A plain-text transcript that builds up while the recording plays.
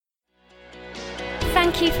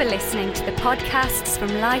Thank you for listening to the podcasts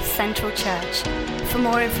from Life Central Church. For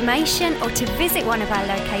more information or to visit one of our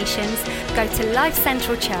locations, go to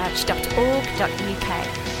lifecentralchurch.org.uk.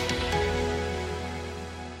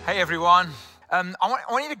 Hey everyone, I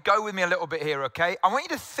want you to go with me a little bit here, okay? I want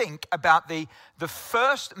you to think about the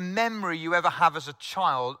first memory you ever have as a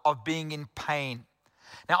child of being in pain.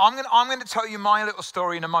 Now, I'm going to tell you my little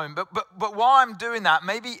story in a moment, but while I'm doing that,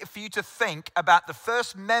 maybe for you to think about the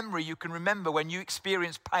first memory you can remember when you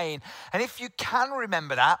experience pain. And if you can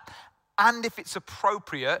remember that, and if it's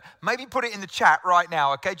appropriate, maybe put it in the chat right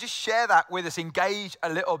now, okay? Just share that with us, engage a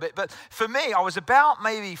little bit. But for me, I was about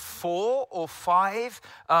maybe 4 or 5.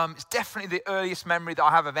 It's definitely the earliest memory that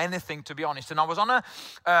I have of anything, to be honest. And I was on a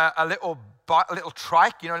little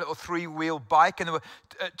trike, a little 3-wheel bike, and there were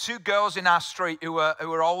 2 girls in our street who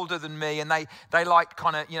were older than me, and they liked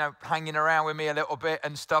kind of, hanging around with me a little bit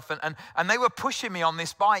and stuff, and they were pushing me on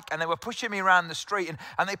this bike, and they were pushing me around the street,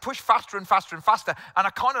 and they pushed faster and faster and faster, and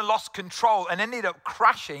I kind of lost control and ended up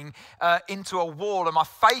crashing into a wall, and my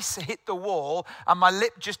face hit the wall, and my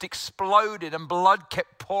lip just exploded, and blood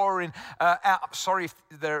kept pouring out. Sorry if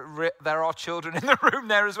there are children in the room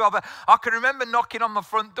there as well, but I can remember knocking on the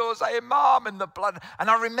front door saying, "Mom," and the blood, and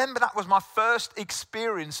I remember that was my first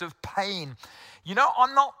experience of pain.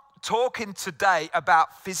 I'm not talking today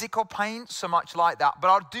about physical pain so much like that, but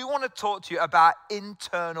I do want to talk to you about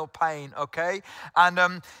internal pain, okay?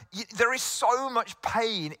 And there is so much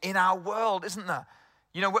pain in our world, isn't there?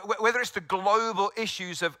 Whether it's the global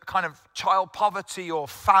issues of kind of child poverty or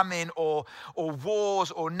famine or wars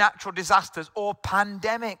or natural disasters or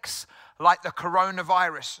pandemics like the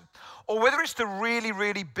coronavirus, or whether it's the really,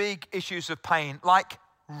 really big issues of pain like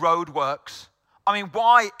roadworks. I mean,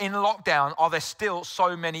 why in lockdown are there still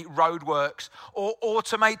so many roadworks, or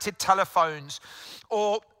automated telephones,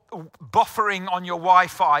 or buffering on your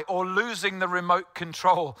Wi-Fi, or losing the remote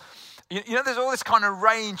control? There's all this kind of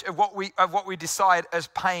range of what we decide as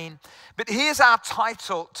pain. But here's our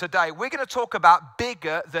title today. We're going to talk about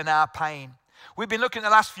bigger than our pain. We've been looking the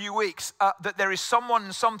last few weeks that there is someone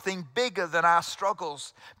and something bigger than our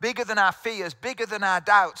struggles, bigger than our fears, bigger than our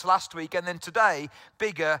doubts last week, and then today,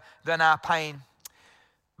 bigger than our pain.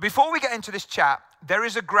 Before we get into this chat, there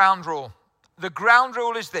is a ground rule. The ground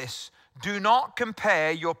rule is this: do not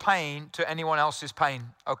compare your pain to anyone else's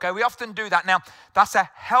pain, okay? We often do that. Now, that's a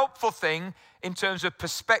helpful thing in terms of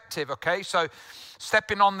perspective, okay? So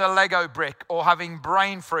stepping on the Lego brick or having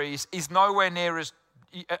brain freeze is nowhere near as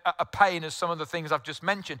a pain as some of the things I've just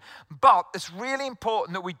mentioned. But it's really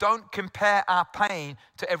important that we don't compare our pain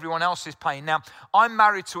to everyone else's pain. Now, I'm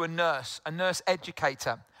married to a nurse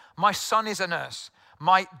educator. My son is a nurse.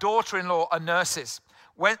 My daughter-in-law are nurses.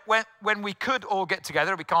 When we could all get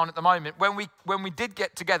together, we can't at the moment, when we did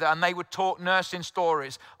get together and they would talk nursing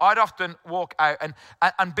stories, I'd often walk out and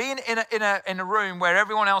being in a room where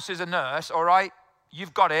everyone else is a nurse, all right,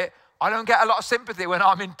 you've got it, I don't get a lot of sympathy when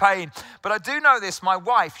I'm in pain. But I do know this, my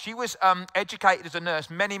wife, she was educated as a nurse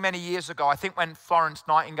many, many years ago, I think when Florence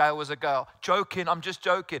Nightingale was a girl. Joking, I'm just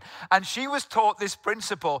joking. And she was taught this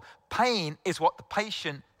principle: pain is what the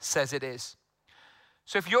patient says it is.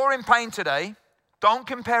 So if you're in pain today, don't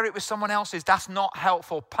compare it with someone else's. That's not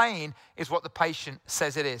helpful. Pain is what the patient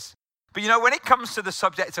says it is. But when it comes to the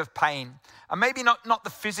subject of pain, and maybe not the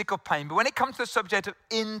physical pain, but when it comes to the subject of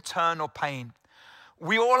internal pain,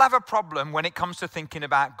 we all have a problem when it comes to thinking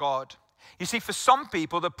about God. You see, for some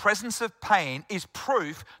people, the presence of pain is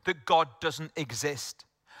proof that God doesn't exist.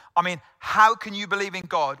 I mean, how can you believe in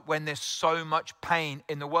God when there's so much pain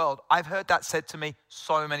in the world? I've heard that said to me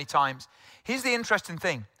so many times. Here's the interesting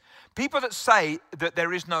thing. People that say that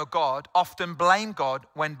there is no God often blame God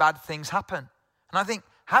when bad things happen. And I think,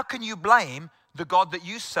 how can you blame the God that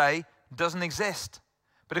you say doesn't exist?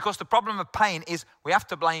 But of course, the problem of pain is we have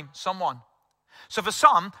to blame someone. So for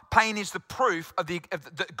some, pain is the proof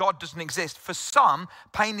that God doesn't exist. For some,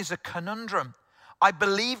 pain is a conundrum. I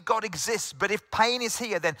believe God exists, but if pain is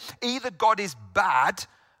here, then either God is bad,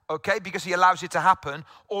 okay, because he allows it to happen,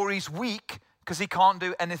 or he's weak because he can't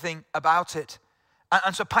do anything about it.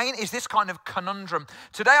 And so pain is this kind of conundrum.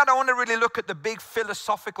 Today, I don't want to really look at the big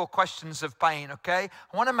philosophical questions of pain, okay?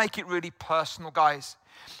 I want to make it really personal, guys.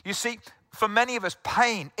 You see, for many of us,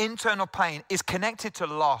 pain, internal pain, is connected to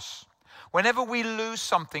loss. Whenever we lose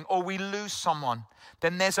something or we lose someone,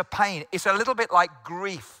 then there's a pain. It's a little bit like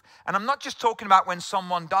grief. And I'm not just talking about when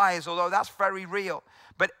someone dies, although that's very real.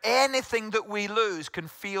 But anything that we lose can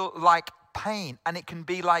feel like pain, and it can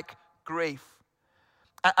be like grief.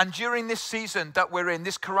 And during this season that we're in,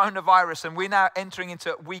 this coronavirus, and we're now entering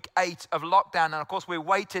into week 8 of lockdown, and of course we're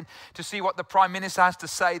waiting to see what the Prime Minister has to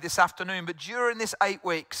say this afternoon. But during this 8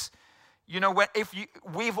 weeks, You know,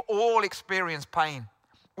 we've all experienced pain.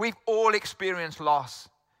 We've all experienced loss.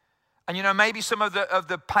 And you know, maybe some of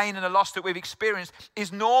the pain and the loss that we've experienced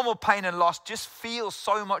is normal pain and loss, just feels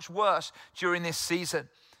so much worse during this season.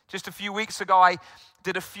 Just a few weeks ago, I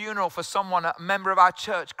did a funeral for someone, a member of our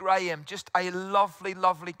church, Graham, just a lovely,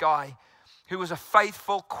 lovely guy who was a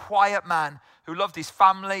faithful, quiet man who loved his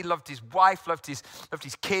family, loved his wife, loved his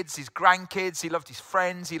kids, his grandkids. He loved his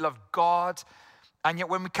friends. He loved God. And yet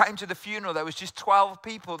when we came to the funeral, there was just 12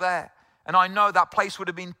 people there. And I know that place would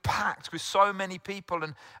have been packed with so many people.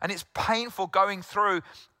 And it's painful going through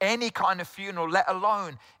any kind of funeral, let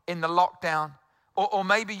alone in the lockdown. Or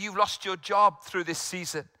maybe you've lost your job through this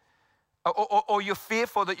season. Or you're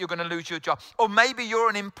fearful that you're going to lose your job. Or maybe you're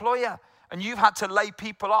an employer and you've had to lay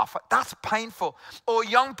people off. That's painful. Or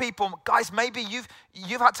young people, guys, maybe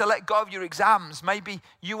you've had to let go of your exams. Maybe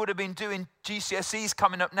you would have been doing GCSEs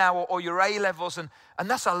coming up now, or your A-levels, and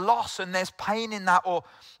that's a loss, and there's pain in that. Or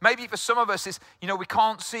maybe for some of us, it's, you know, we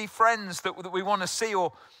can't see friends that we want to see,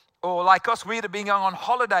 or like us, we'd have been going on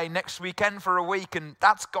holiday next weekend for a week, and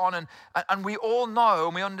that's gone. And we all know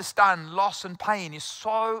and we understand loss and pain is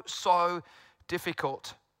so, so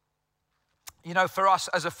difficult. You know, for us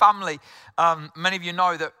as a family, many of you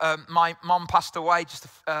know that my mom passed away just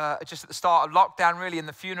at the start of lockdown, really, and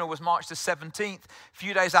the funeral was March the 17th. A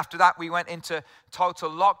few days after that, we went into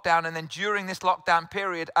total lockdown, and then during this lockdown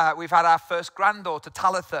period, we've had our first granddaughter,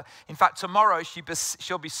 Talitha. In fact, tomorrow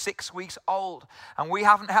she'll be 6 weeks old, and we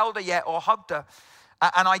haven't held her yet or hugged her.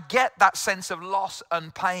 And I get that sense of loss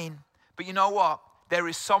and pain, but you know what? There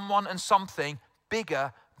is someone and something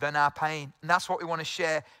bigger than our pain. And that's what we want to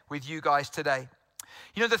share with you guys today.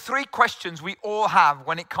 You know, the three questions we all have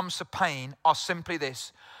when it comes to pain are simply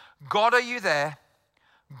this: God, are you there?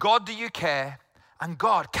 God, do you care? And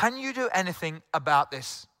God, can you do anything about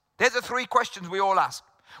this? They're the three questions we all ask.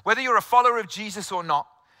 Whether you're a follower of Jesus or not,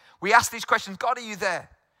 we ask these questions. God, are you there?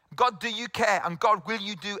 God, do you care? And God, will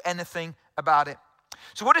you do anything about it?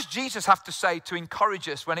 So what does Jesus have to say to encourage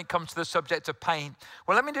us when it comes to the subject of pain?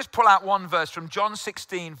 Well, let me just pull out one verse from John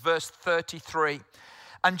 16, verse 33.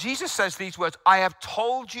 And Jesus says these words: I have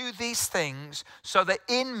told you these things so that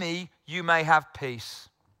in me you may have peace.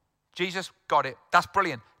 Jesus got it. That's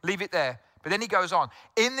brilliant. Leave it there. But then he goes on.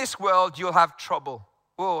 In this world you'll have trouble.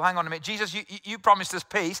 Whoa, hang on a minute. Jesus, you promised us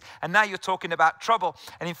peace, and now you're talking about trouble.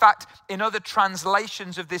 And in fact, in other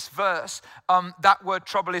translations of this verse, that word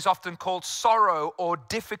trouble is often called sorrow or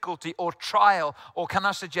difficulty or trial, or can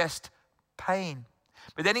I suggest pain?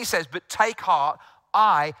 But then he says, but take heart,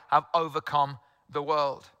 I have overcome the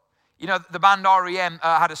world. You know, the band R.E.M.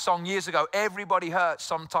 had a song years ago, Everybody Hurts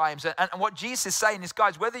Sometimes. And what Jesus is saying is,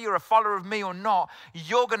 guys, whether you're a follower of me or not,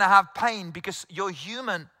 you're going to have pain because you're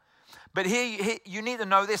human. But here, you need to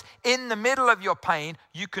know this. In the middle of your pain,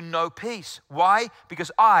 you can know peace. Why?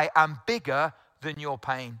 Because I am bigger than your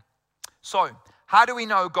pain. So, how do we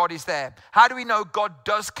know God is there? How do we know God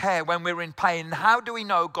does care when we're in pain? And how do we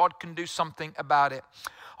know God can do something about it?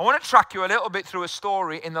 I want to track you a little bit through a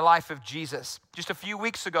story in the life of Jesus. Just a few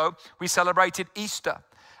weeks ago, we celebrated Easter.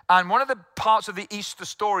 And one of the parts of the Easter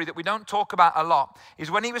story that we don't talk about a lot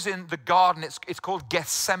is when he was in the garden. It's called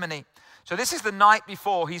Gethsemane. So this is the night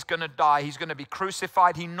before he's going to die. He's going to be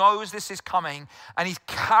crucified. He knows this is coming, and he's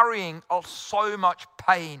carrying so much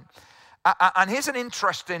pain. And here's an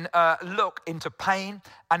interesting look into pain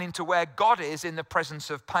and into where God is in the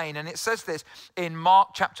presence of pain. And it says this in Mark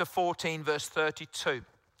chapter 14, verse 32.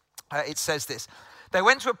 It says this: they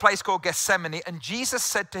went to a place called Gethsemane, and Jesus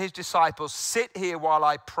said to his disciples, sit here while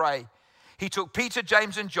I pray. He took Peter,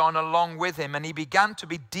 James, and John along with him, and he began to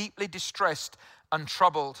be deeply distressed and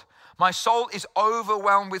troubled. My soul is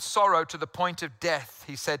overwhelmed with sorrow to the point of death,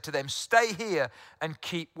 he said to them. Stay here and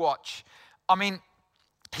keep watch. I mean,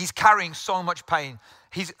 he's carrying so much pain.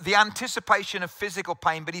 He's the anticipation of physical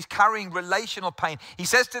pain, but he's carrying relational pain. He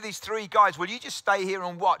says to these three guys, will you just stay here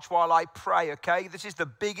and watch while I pray, okay? This is the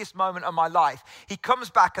biggest moment of my life. He comes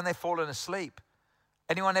back and they've fallen asleep.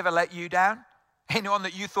 Anyone ever let you down? Anyone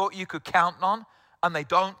that you thought you could count on and they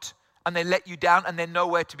don't? And they let you down and they're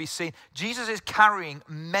nowhere to be seen. Jesus is carrying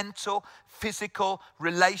mental, physical,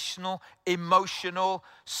 relational, emotional,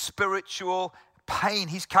 spiritual pain.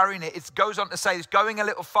 He's carrying it. It goes on to say, it's going a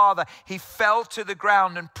little farther. He fell to the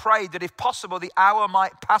ground and prayed that if possible, the hour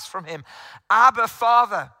might pass from him. Abba,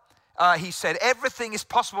 Father, he said, everything is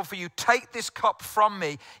possible for you. Take this cup from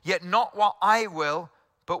me, yet not what I will,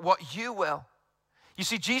 but what you will. You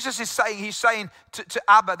see, Jesus is saying, he's saying to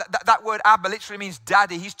Abba, that word Abba literally means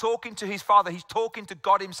daddy. He's talking to his father. He's talking to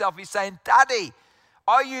God himself. He's saying, Daddy,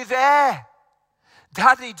 are you there?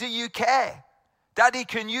 Daddy, do you care? Daddy,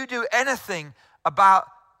 can you do anything about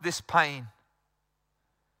this pain.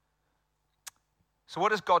 So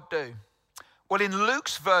what does God do? Well, in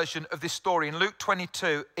Luke's version of this story, in Luke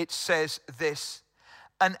 22, it says this: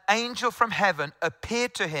 an angel from heaven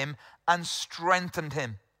appeared to him and strengthened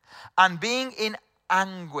him. And being in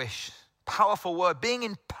anguish, powerful word, being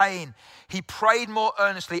in pain, he prayed more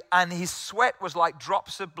earnestly, and his sweat was like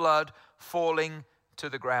drops of blood falling to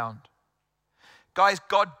the ground. Guys,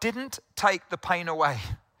 God didn't take the pain away,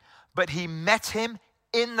 but he met him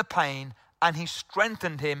in the pain and he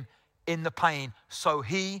strengthened him in the pain so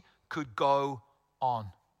he could go on.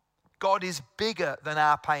 God is bigger than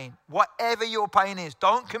our pain. Whatever your pain is,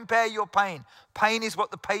 don't compare your pain. Pain is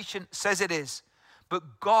what the patient says it is.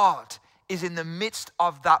 But God is in the midst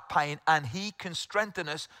of that pain and he can strengthen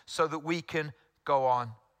us so that we can go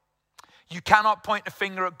on. You cannot point a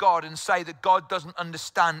finger at God and say that God doesn't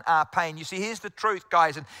understand our pain. You see, here's the truth,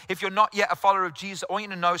 guys. And if you're not yet a follower of Jesus, I want you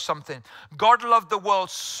to know something. God loved the world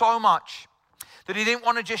so much that he didn't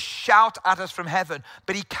want to just shout at us from heaven,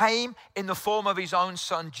 but he came in the form of his own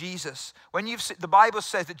son, Jesus. The Bible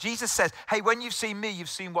says that Jesus says, hey, when you've seen me, you've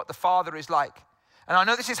seen what the Father is like. And I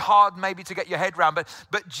know this is hard maybe to get your head around,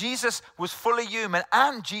 but Jesus was fully human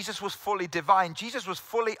and Jesus was fully divine. Jesus was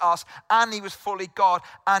fully us and he was fully God.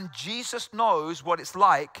 And Jesus knows what it's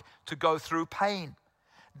like to go through pain.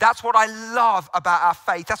 That's what I love about our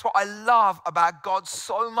faith. That's what I love about God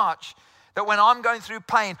so much. That when I'm going through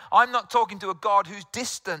pain, I'm not talking to a God who's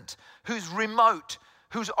distant, who's remote,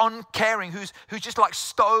 who's uncaring, who's just like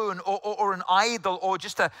stone or an idol or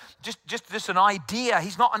just an idea.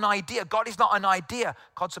 He's not an idea. God is not an idea.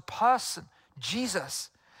 God's a person, Jesus.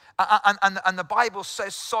 And the Bible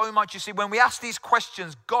says so much. You see, when we ask these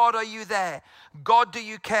questions, God, are you there? God, do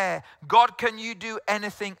you care? God, can you do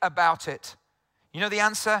anything about it? You know the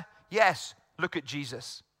answer? Yes. Look at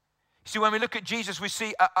Jesus. See, when we look at Jesus, we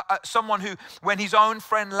see someone who, when his own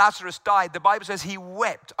friend Lazarus died, the Bible says he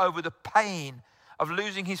wept over the pain of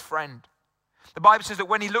losing his friend. The Bible says that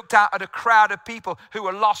when he looked out at a crowd of people who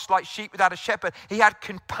were lost like sheep without a shepherd, he had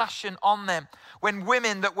compassion on them. When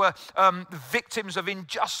women that were victims of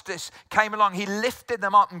injustice came along, he lifted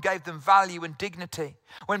them up and gave them value and dignity.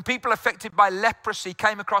 When people affected by leprosy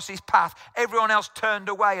came across his path, everyone else turned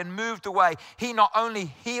away and moved away. He not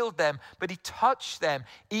only healed them, but he touched them,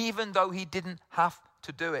 even though he didn't have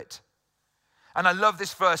to do it. And I love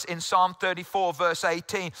this verse in Psalm 34, verse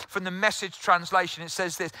 18. From the Message translation, it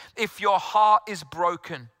says this: if your heart is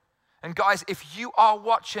broken, and guys, if you are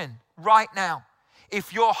watching right now,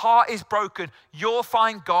 if your heart is broken, you'll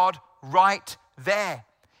find God right there.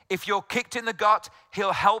 If you're kicked in the gut,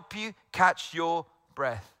 he'll help you catch your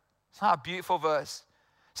breath. Isn't that a beautiful verse?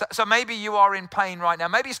 So maybe you are in pain right now.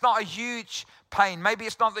 Maybe it's not a huge pain. Maybe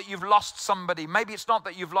it's not that you've lost somebody. Maybe it's not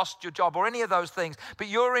that you've lost your job or any of those things. But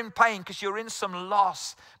you're in pain because you're in some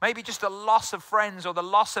loss. Maybe just the loss of friends or the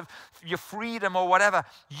loss of your freedom or whatever.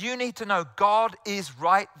 You need to know God is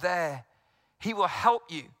right there. He will help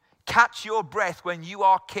you catch your breath when you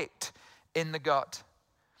are kicked in the gut.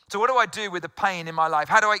 So what do I do with the pain in my life?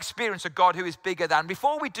 How do I experience a God who is bigger than?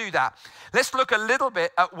 Before we do that, let's look a little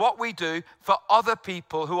bit at what we do for other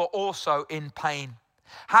people who are also in pain.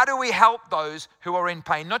 How do we help those who are in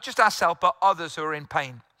pain? Not just ourselves, but others who are in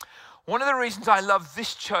pain. One of the reasons I love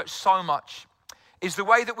this church so much is the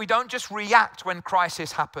way that we don't just react when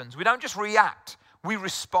crisis happens. We don't just react, we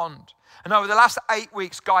respond. And over the last 8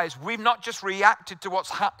 weeks, guys, we've not just reacted to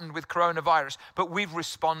what's happened with coronavirus, but we've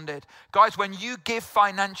responded. Guys, when you give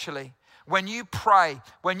financially, when you pray,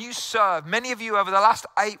 when you serve, many of you over the last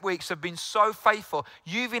 8 weeks have been so faithful.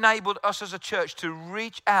 You've enabled us as a church to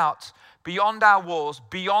reach out beyond our walls,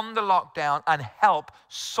 beyond the lockdown, and help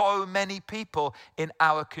so many people in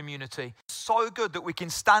our community. So good that we can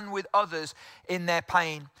stand with others in their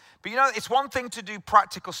pain. But you know, it's one thing to do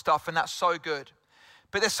practical stuff, and that's so good.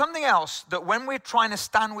 But there's something else that when we're trying to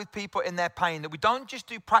stand with people in their pain, that we don't just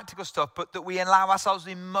do practical stuff, but that we allow ourselves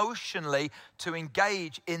emotionally to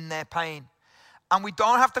engage in their pain. And we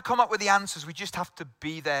don't have to come up with the answers, we just have to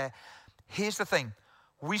be there. Here's the thing,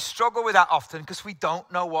 we struggle with that often because we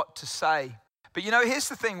don't know what to say. But you know, here's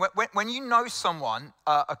the thing, when you know someone,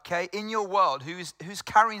 in your world who's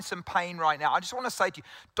carrying some pain right now, I just want to say to you,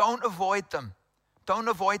 don't avoid them. Don't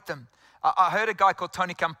avoid them. I heard a guy called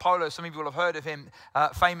Tony Campolo, some of you will have heard of him,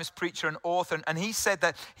 famous preacher and author, and he said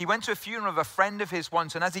that he went to a funeral of a friend of his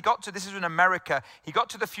once, and as he got to, this is in America, he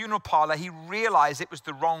got to the funeral parlor, he realized it was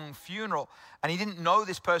the wrong funeral, and he didn't know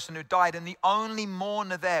this person who died, and the only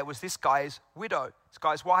mourner there was this guy's widow, this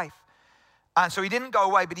guy's wife. And so he didn't go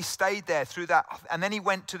away, but he stayed there through that, and then he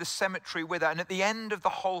went to the cemetery with her, and at the end of the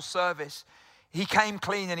whole service, he came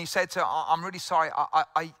clean and he said to her, I'm really sorry,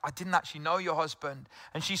 I didn't actually know your husband.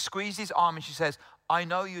 And she squeezed his arm and she says, I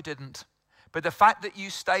know you didn't, but the fact that you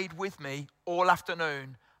stayed with me all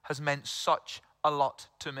afternoon has meant such a lot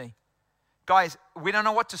to me. Guys, we don't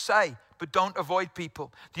know what to say, but don't avoid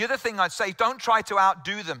people. The other thing I'd say, don't try to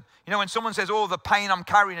outdo them. You know, when someone says, oh, the pain I'm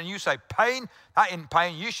carrying, and you say, pain? That ain't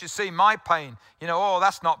pain. You should see my pain. You know, oh,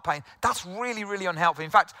 that's not pain. That's really, really unhelpful.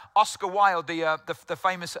 In fact, Oscar Wilde, the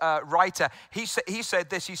famous writer, he said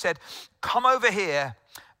this. He said, come over here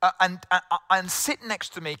and sit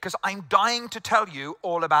next to me because I'm dying to tell you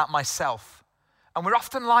all about myself. And we're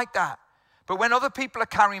often like that. But when other people are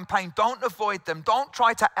carrying pain, don't avoid them. Don't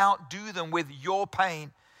try to outdo them with your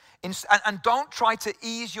pain. And don't try to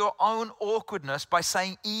ease your own awkwardness by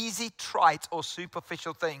saying easy, trite, or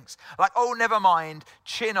superficial things. Like, oh, never mind,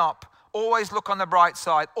 chin up, always look on the bright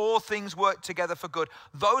side, all things work together for good.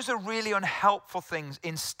 Those are really unhelpful things.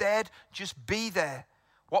 Instead, just be there.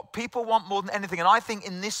 What people want more than anything, and I think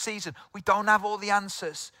in this season, we don't have all the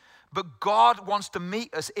answers. But God wants to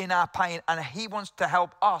meet us in our pain, and he wants to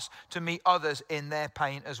help us to meet others in their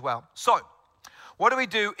pain as well. So, what do we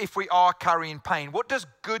do if we are carrying pain? What does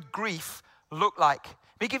good grief look like?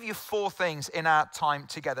 Let me give you 4 things in our time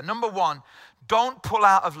together. Number 1, don't pull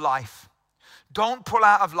out of life. Don't pull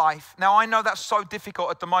out of life. Now, I know that's so difficult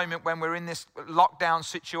at the moment when we're in this lockdown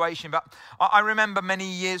situation, but I remember many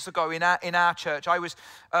years ago in our church, I was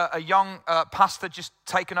a young pastor just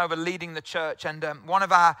taken over leading the church, and one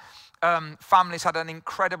of our families had an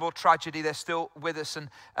incredible tragedy. They're still with us,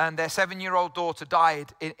 and their 7-year-old daughter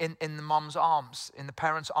died in the mom's arms, in the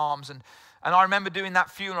parents' arms, and I remember doing that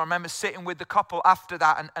funeral. I remember sitting with the couple after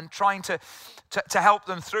that and trying to help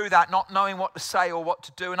them through that, not knowing what to say or what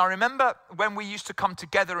to do. And I remember when we used to come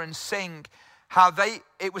together and sing, how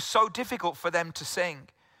it was so difficult for them to sing.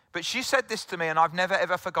 But she said this to me, and I've never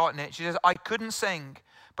ever forgotten it. She says, I couldn't sing,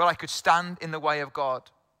 but I could stand in the way of God.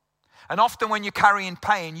 And often when you're carrying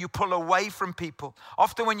pain, you pull away from people.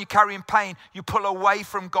 Often when you're carrying pain, you pull away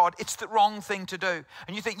from God. It's the wrong thing to do.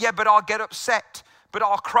 And you think, yeah, but I'll get upset, but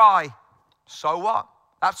I'll cry. So what?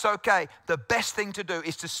 That's okay. The best thing to do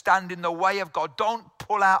is to stand in the way of God. Don't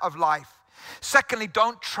pull out of life. Secondly,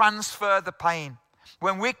 don't transfer the pain.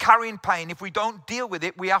 When we're carrying pain, if we don't deal with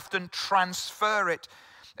it, we often transfer it.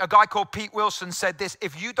 A guy called Pete Wilson said this: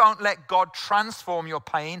 if you don't let God transform your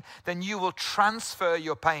pain, then you will transfer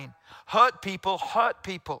your pain. Hurt people hurt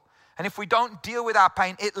people. And if we don't deal with our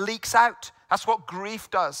pain, it leaks out. That's what grief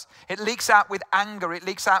does. It leaks out with anger. It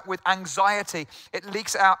leaks out with anxiety. It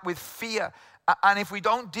leaks out with fear. And if we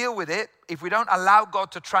don't deal with it, if we don't allow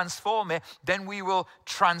God to transform it, then we will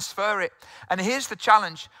transfer it. And here's the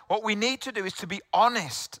challenge. What we need to do is to be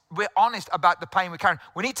honest. We're honest about the pain we're carrying.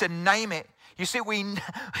 We need to name it. You see, we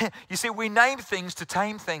name things to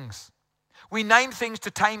tame things. We name things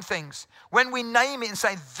to tame things. When we name it and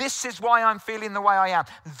say, this is why I'm feeling the way I am,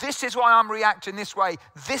 this is why I'm reacting this way,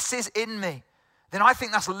 this is in me, then I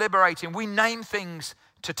think that's liberating. We name things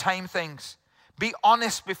to tame things. Be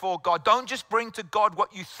honest before God. Don't just bring to God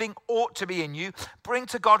what you think ought to be in you. Bring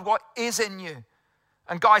to God what is in you.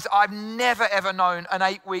 And guys, I've never ever known an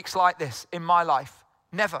 8 weeks like this in my life.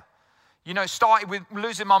 Never. You know, started with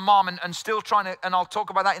losing my mom and still trying to, and I'll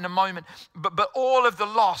talk about that in a moment, but all of the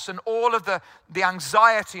loss and all of the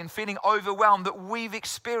anxiety and feeling overwhelmed that we've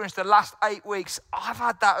experienced the last 8 weeks, I've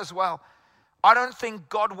had that as well. I don't think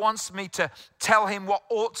God wants me to tell him what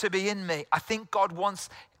ought to be in me. I think God wants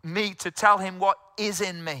me to tell him what is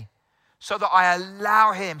in me, so that I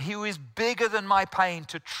allow him, he who is bigger than my pain,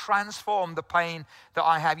 to transform the pain that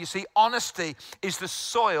I have. You see, honesty is the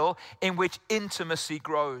soil in which intimacy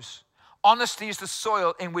grows. Honesty is the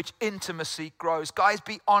soil in which intimacy grows. Guys,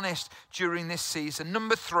 be honest during this season.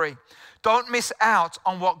 Number 3, don't miss out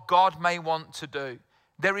on what God may want to do.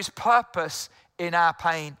 There is purpose in our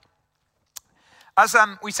pain. As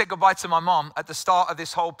we said goodbye to my mom at the start of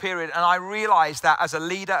this whole period, and I realized that as a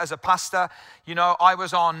leader, as a pastor, you know, I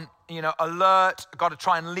was on, alert. Got to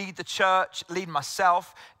try and lead the church, lead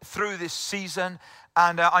myself through this season.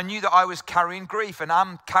 And I knew that I was carrying grief, and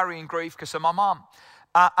I'm carrying grief because of my mom.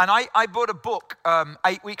 And I bought a book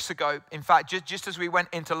 8 weeks ago, in fact, just as we went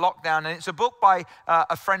into lockdown. And it's a book by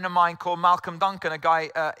a friend of mine called Malcolm Duncan, a guy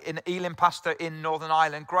in Elim pastor in Northern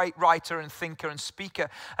Ireland, great writer and thinker and speaker.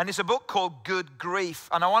 And it's a book called Good Grief.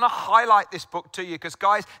 And I want to highlight this book to you because,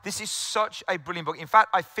 guys, this is such a brilliant book. In fact,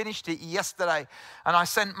 I finished it yesterday. And I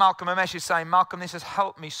sent Malcolm a message saying, Malcolm, this has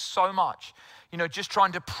helped me so much. Just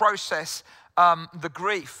trying to process the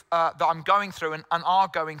grief that I'm going through and are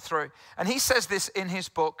going through. And he says this in his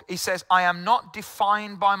book. He says, I am not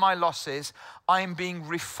defined by my losses. I am being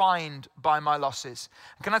refined by my losses.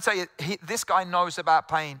 And can I tell you, this guy knows about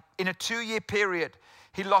pain. In a 2-year period,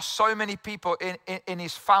 he lost so many people in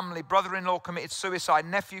his family. Brother-in-law committed suicide.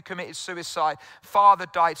 Nephew committed suicide. Father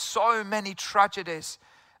died. So many tragedies.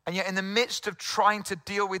 And yet in the midst of trying to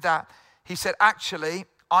deal with that, he said, actually,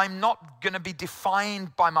 I'm not going to be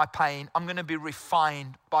defined by my pain. I'm going to be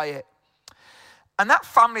refined by it. And that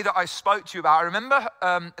family that I spoke to you about, I remember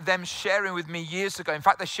them sharing with me years ago. In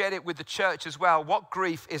fact, they shared it with the church as well, what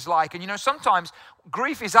grief is like. And you know, sometimes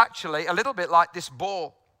grief is actually a little bit like this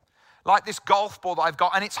ball, like this golf ball that I've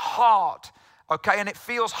got, and it's hard, okay? And it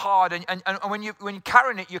feels hard. And when you're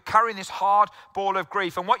carrying it, you're carrying this hard ball of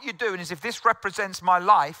grief. And what you're doing is, if this represents my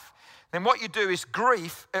life, then what you do is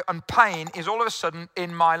grief and pain is all of a sudden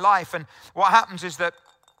in my life. And what happens is that,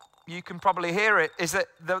 you can probably hear it, is that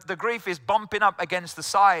the grief is bumping up against the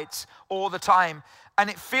sides all the time. And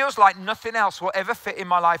it feels like nothing else will ever fit in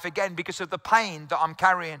my life again because of the pain that I'm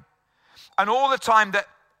carrying. And all the time that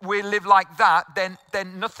we live like that, then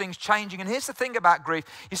nothing's changing. And here's the thing about grief.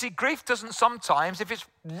 You see, grief doesn't sometimes, if it's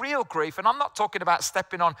real grief, and I'm not talking about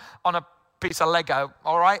stepping on a piece of Lego,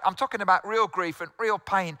 all right? I'm talking about real grief and real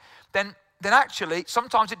pain. Then actually,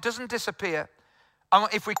 sometimes it doesn't disappear. And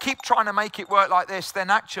if we keep trying to make it work like this, then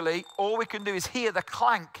actually, all we can do is hear the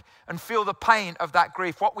clank and feel the pain of that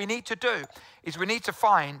grief. What we need to do is we need to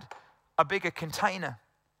find a bigger container.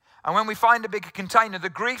 And when we find a bigger container, the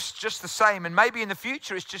grief's just the same. And maybe in the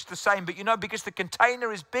future it's just the same. But you know, because the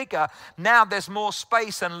container is bigger, now there's more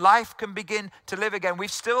space and life can begin to live again. We've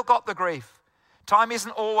still got the grief. Time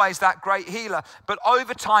isn't always that great healer, but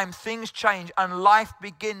over time things change and life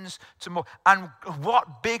begins to move. And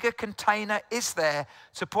what bigger container is there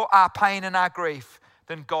to put our pain and our grief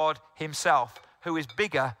than God himself, who is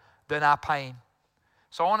bigger than our pain?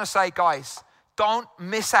 So I want to say, guys, don't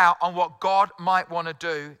miss out on what God might want to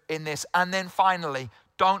do in this. And then finally,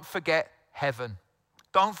 don't forget heaven.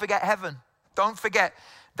 Don't forget heaven. Don't forget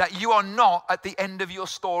that you are not at the end of your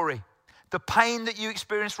story. The pain that you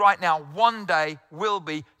experience right now, one day will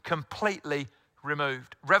be completely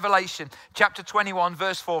removed. Revelation chapter 21,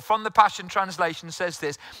 verse 4, from the Passion Translation says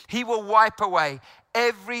this: He will wipe away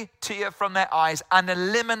every tear from their eyes and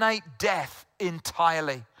eliminate death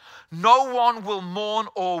entirely. No one will mourn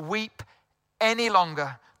or weep any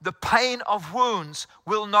longer. The pain of wounds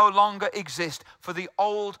will no longer exist, for the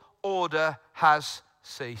old order has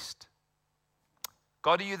ceased.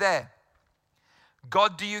 God, are you there?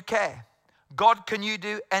 God, do you care? God, can you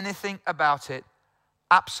do anything about it?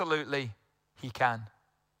 Absolutely, he can.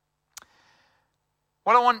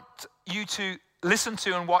 What I want you to listen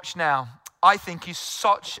to and watch now, I think, is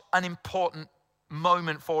such an important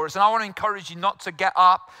moment for us. And I want to encourage you not to get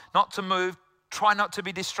up, not to move. Try not to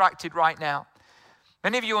be distracted right now.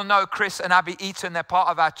 Many of you will know Chris and Abby Eaton. They're part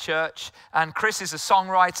of our church. And Chris is a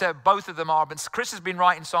songwriter. Both of them are. But Chris has been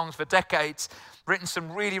writing songs for decades. Written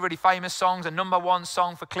some really, really famous songs. A #1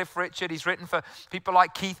 song for Cliff Richard. He's written for people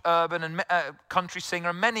like Keith Urban and country singer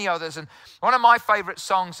and many others. And one of my favorite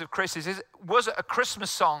songs of Chris's was a Christmas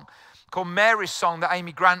song called Mary's Song that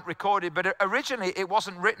Amy Grant recorded. But originally it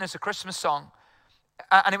wasn't written as a Christmas song.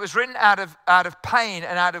 And it was written out of pain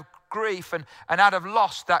and out of grief and out of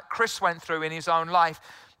loss that Chris went through in his own life.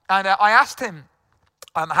 And I asked him,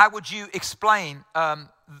 how would you explain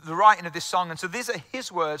the writing of this song? And so these are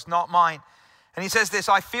his words, not mine. And he says this: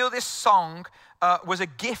 I feel this song was a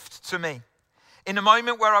gift to me in a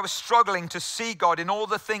moment where I was struggling to see God in all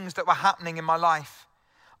the things that were happening in my life.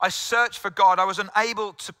 I searched for God. I was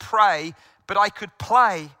unable to pray, but I could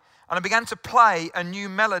play. And I began to play a new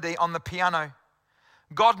melody on the piano.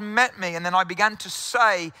 God met me, and then I began to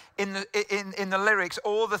say in the lyrics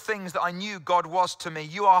all the things that I knew God was to me.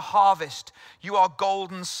 You are harvest, you are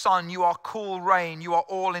golden sun, you are cool rain, you are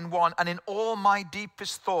all in one. And in all my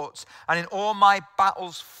deepest thoughts and in all my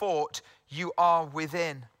battles fought, you are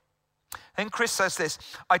within. Then Chris says this: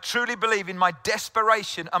 I truly believe in my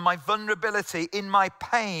desperation and my vulnerability, in my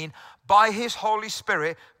pain, by his Holy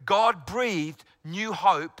Spirit, God breathed new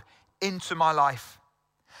hope into my life.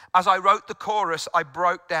 As I wrote the chorus, I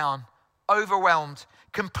broke down, overwhelmed,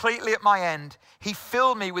 completely at my end. He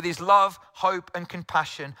filled me with his love, hope, and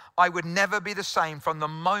compassion. I would never be the same from the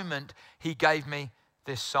moment he gave me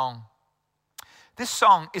this song. This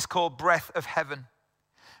song is called Breath of Heaven.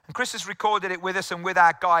 And Chris has recorded it with us and with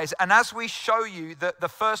our guys. And as we show you the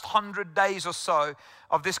first 100 days or so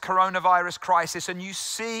of this coronavirus crisis, and you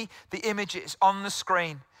see the images on the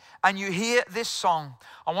screen, and you hear this song,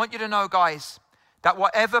 I want you to know, guys, that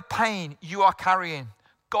whatever pain you are carrying,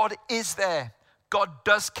 God is there. God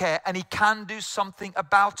does care, and he can do something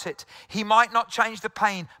about it. He might not change the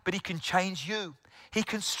pain, but he can change you. He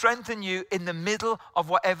can strengthen you in the middle of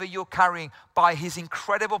whatever you're carrying by his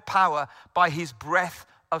incredible power, by his breath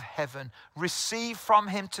of heaven. Receive from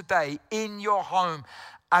him today in your home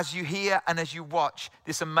as you hear and as you watch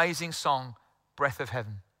this amazing song, Breath of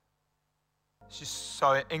Heaven. It's just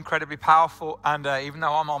so incredibly powerful, and even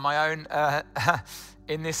though I'm on my own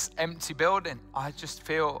in this empty building, I just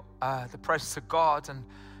feel the presence of God. And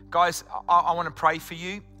guys, I want to pray for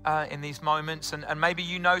you in these moments, and maybe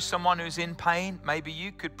you know someone who's in pain. Maybe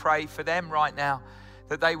you could pray for them right now,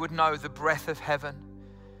 that they would know the breath of heaven.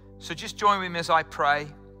 So just join with me as I pray.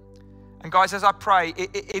 And guys, as I pray,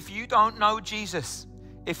 if you don't know Jesus,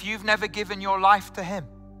 if you've never given your life to him,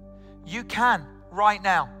 you can right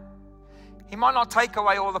now. He might not take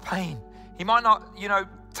away all the pain. He might not,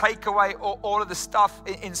 take away all of the stuff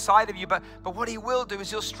inside of you, but what he will do is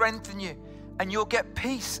he'll strengthen you, and you'll get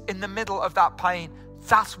peace in the middle of that pain.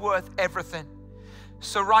 That's worth everything.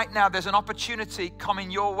 So right now, there's an opportunity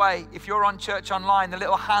coming your way. If you're on Church Online, the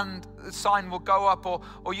little hand sign will go up,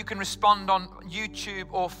 or you can respond on YouTube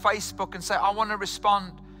or Facebook and say, I want to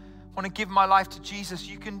respond. I want to give my life to Jesus.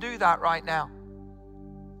 You can do that right now.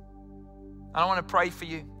 And I want to pray for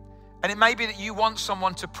you. And it may be that you want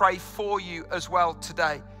someone to pray for you as well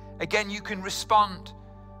today. Again, you can respond.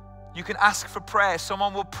 You can ask for prayer.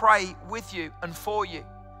 Someone will pray with you and for you.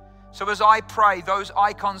 So as I pray, those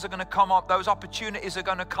icons are going to come up. Those opportunities are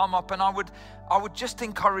going to come up. And I would just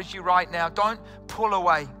encourage you right now. Don't pull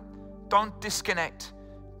away. Don't disconnect.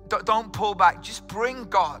 Don't pull back. Just bring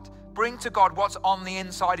to God what's on the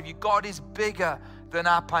inside of you. God is bigger than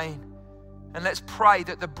our pain. And let's pray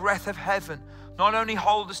that the breath of heaven not only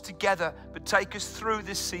hold us together, but take us through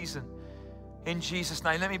this season. In Jesus'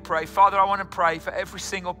 name, let me pray. Father, I want to pray for every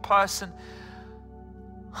single person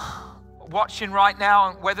watching right now,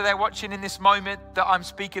 and whether they're watching in this moment that I'm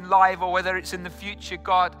speaking live or whether it's in the future.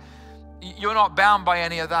 God, you're not bound by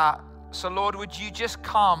any of that. So Lord, would you just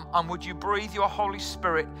come and would you breathe your Holy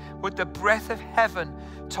Spirit? Would the breath of heaven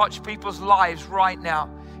touch people's lives right now?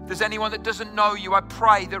 If there's anyone that doesn't know you, I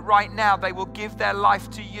pray that right now they will give their life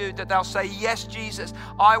to you, that they'll say, yes, Jesus,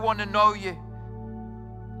 I want to know you.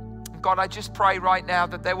 God, I just pray right now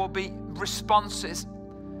that there will be responses,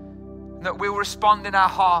 that we'll respond in our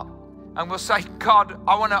heart and we'll say, God,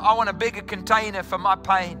 I want a bigger container for my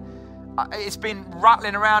pain. It's been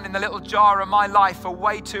rattling around in the little jar of my life for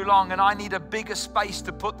way too long, and I need a bigger space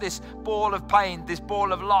to put this ball of pain, this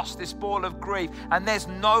ball of loss, this ball of grief. And there's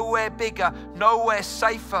nowhere bigger, nowhere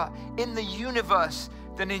safer in the universe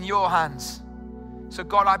than in your hands. So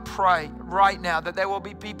God, I pray right now that there will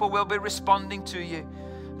be people who will be responding to you.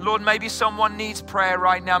 Lord, maybe someone needs prayer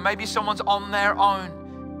right now. Maybe someone's on their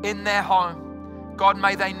own in their home. God,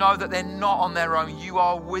 may they know that they're not on their own. You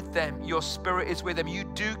are with them. Your Spirit is with them. You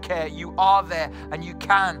do care. You are there, and you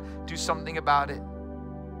can do something about it.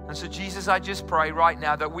 And so, Jesus, I just pray right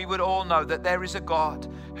now that we would all know that there is a God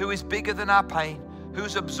who is bigger than our pain,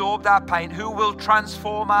 who's absorbed our pain, who will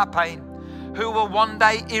transform our pain, who will one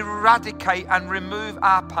day eradicate and remove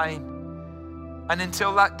our pain. And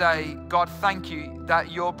until that day, God, thank you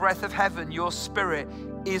that your breath of heaven, your Spirit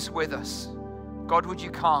is with us. God, would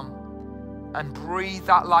you come and breathe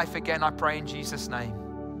that life again, I pray in Jesus' name.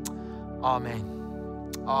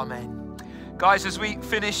 Amen. Amen. Guys, as we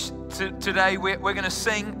finish today, we're going to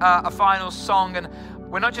sing a final song, and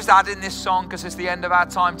we're not just adding this song because it's the end of our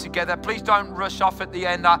time together. Please don't rush off at the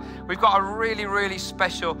end. We've got a really, really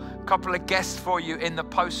special couple of guests for you in the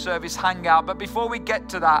post-service hangout. But before we get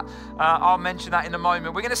to that, I'll mention that in a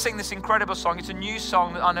moment. We're going to sing this incredible song. It's a new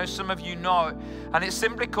song that I know some of you know, and it's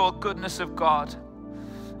simply called Goodness of God.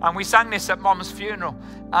 And we sang this at Mom's funeral.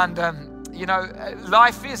 And,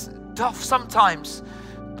 life is tough sometimes.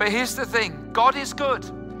 But here's the thing. God is good,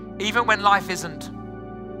 even when life isn't.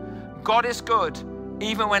 God is good,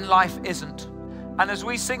 even when life isn't. And as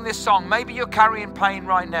we sing this song, maybe you're carrying pain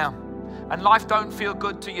right now, and life don't feel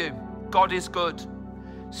good to you. God is good.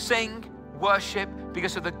 Sing, worship,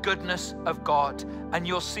 because of the goodness of God. And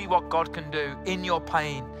you'll see what God can do in your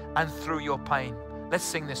pain and through your pain. Let's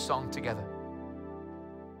sing this song together.